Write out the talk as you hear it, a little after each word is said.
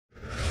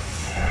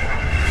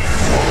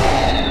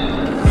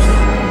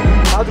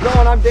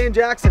I'm Dane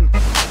Jackson.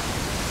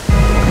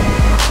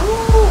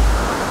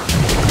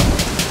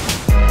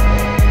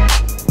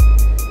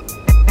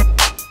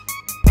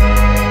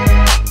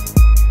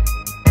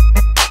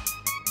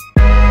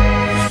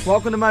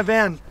 Welcome to my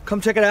van.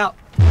 Come check it out.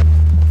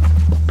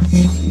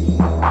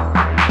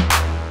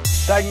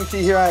 As you can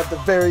see here, I have the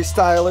very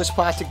stylish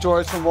plastic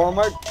drawers from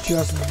Walmart.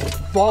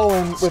 Just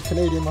balling with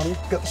Canadian money.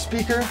 Got the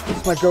speaker. This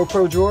is my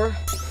GoPro drawer.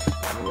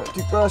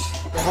 Toothbrush.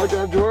 The hard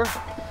drive drawer.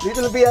 These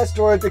are the BS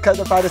drawers because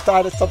if I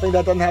decide it's something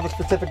that doesn't have a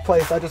specific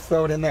place, I just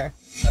throw it in there.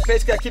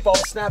 Basically, I keep all the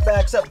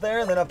snapbacks up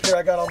there, and then up here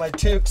I got all my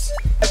toques.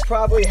 I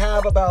probably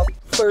have about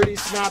 30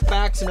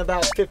 snapbacks and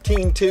about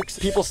 15 toques.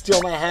 People steal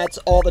my hats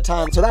all the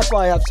time, so that's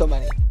why I have so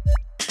many.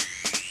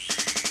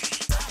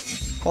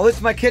 Well, this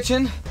is my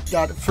kitchen.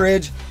 Got a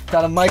fridge,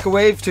 got a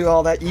microwave to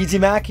all that Easy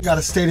Mac. Got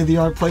a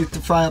state-of-the-art plate to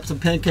fry up some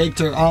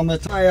pancakes or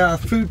omelets. My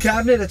food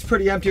cabinet, it's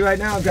pretty empty right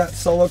now. I've got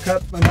solo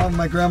cup. My mom and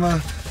my grandma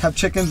have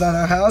chickens at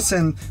our house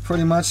and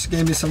pretty much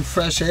gave me some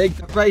fresh egg.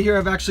 Right here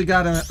I've actually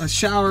got a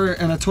shower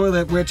and a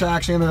toilet, which I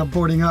actually ended up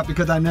boarding up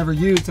because I never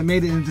used and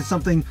made it into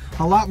something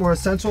a lot more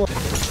essential.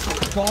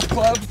 Golf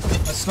club,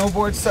 a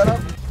snowboard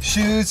setup,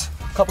 shoes,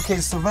 a couple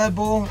cases of Red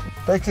Bull.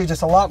 Basically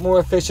just a lot more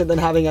efficient than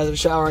having a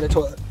shower and a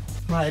toilet.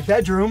 My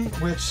bedroom,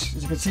 which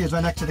as you can see is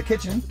right next to the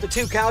kitchen. The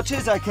two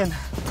couches, I can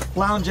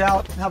lounge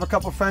out, have a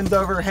couple friends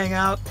over, hang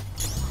out.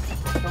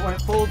 But when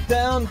it folds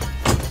down,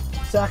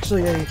 it's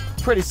actually a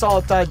pretty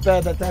solid sized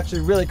bed that's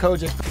actually really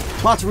cozy.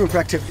 Lots of room for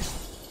activities.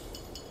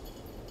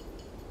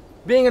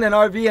 Being in an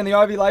RV and the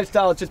RV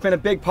lifestyle has just been a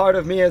big part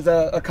of me as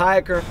a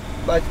kayaker.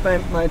 I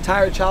spent my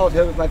entire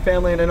childhood with my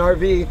family in an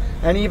RV,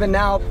 and even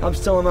now I'm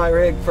still in my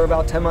rig for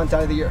about 10 months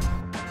out of the year.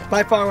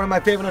 By far one of my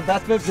favorite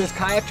investments is this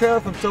kayak trailer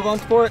from Sylvan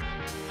Sport.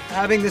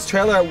 Having this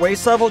trailer at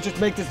waist level just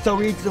makes it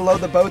so easy to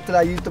load the boat that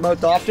I use the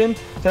most often,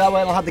 so that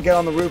way I don't have to get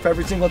on the roof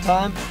every single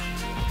time.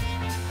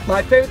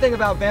 My favorite thing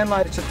about van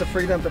life is just the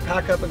freedom to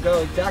pack up and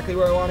go exactly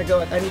where I want to go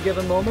at any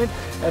given moment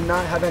and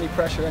not have any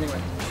pressure anyway.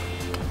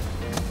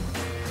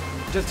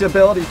 Just the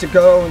ability to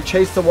go and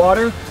chase the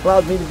water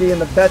allows me to be in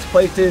the best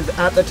places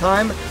at the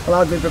time,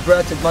 allows me to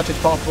progress as much as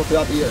possible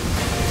throughout the year.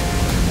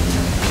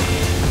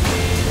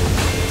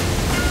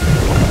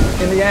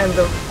 In the end,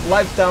 the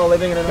lifestyle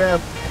living in a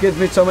van gives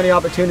me so many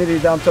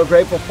opportunities that I'm so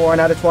grateful for, and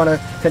I just want to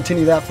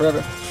continue that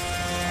forever.